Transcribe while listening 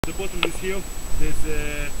the bottom of this hill, there's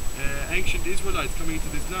ancient Israelites coming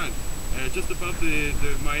into this land. Just above the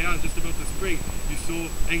Mayan, just above the spring, you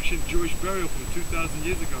saw ancient Jewish burial from 2,000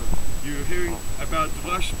 years ago. You're hearing about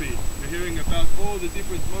Rashbi, you're hearing about all the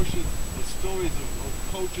different motions of stories of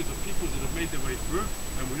cultures, of peoples that have made their way through.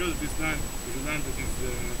 And we know that this land is a land that is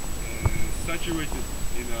saturated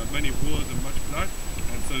in many wars and much blood.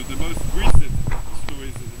 And so the most recent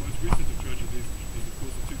stories and the most recent of tragedies is of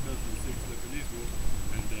course the 2006 Lebanese war.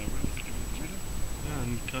 And where was it given in the middle?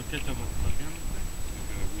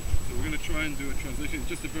 So we're going to try and do a translation. It's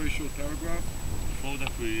just a very short paragraph. Before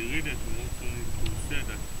that we read it, we also need to say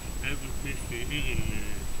that every piece here in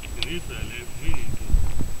Israel has meaning to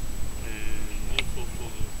also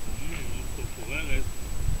for me, also for Eretz,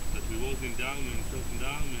 that we was in the army, in certain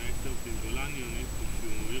army, I served in Golani unit, if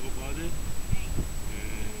you hear about it.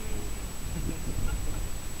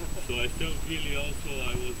 So I served really also,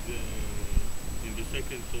 I was in the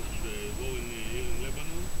second of war here in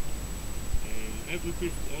Lebanon. Every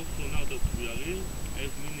piece also now that we are here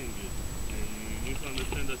has meaning here. And you need to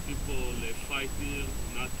understand that people fight here,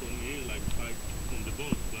 not only here, like fight on the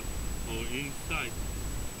boat, but or inside.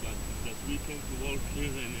 But that we come to work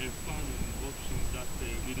here and have fun and watching that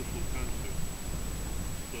beautiful country.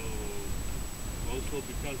 So also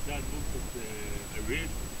because that book that I read,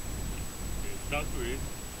 start to read,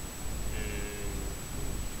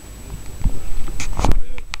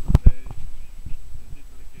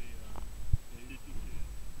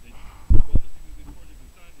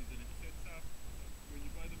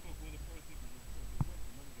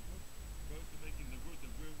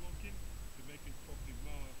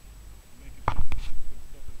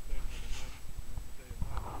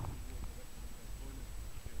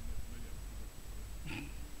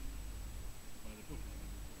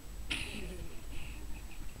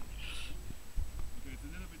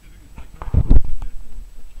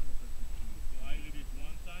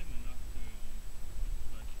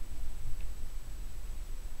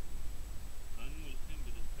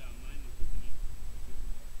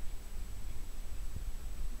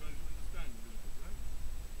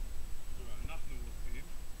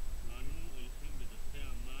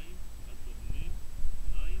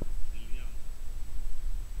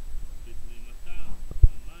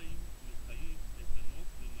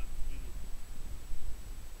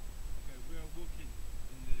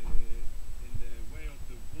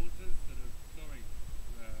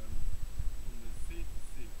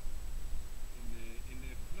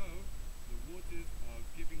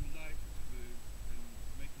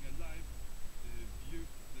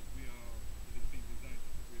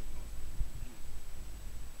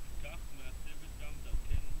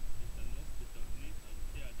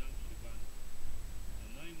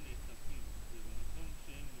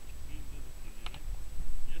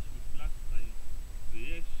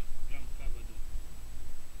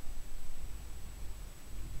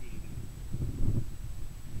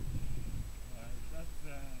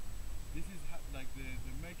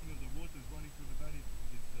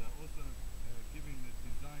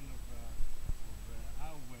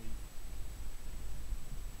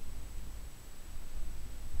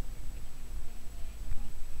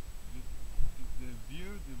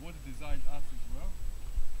 designed us as well.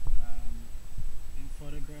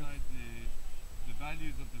 Inside the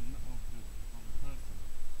values of the person.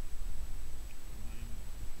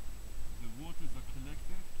 The waters are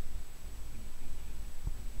collected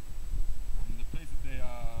in the place that they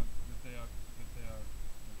are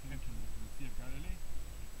kept in the Sea of Galilee.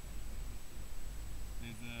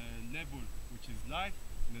 There's a level which is light,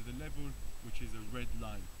 and there's a level which is a red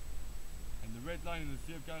line. And the red line in the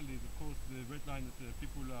Sea of Galilee is, of course, the red line that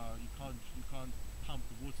people you can't pump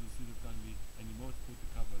the water of the Sea of Galilee anymore. It's called the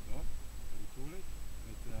covered dog, as we call it.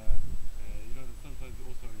 But you know that sometimes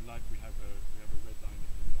also in life we have a red line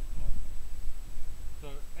that we don't pass. So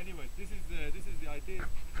anyway, this is the idea.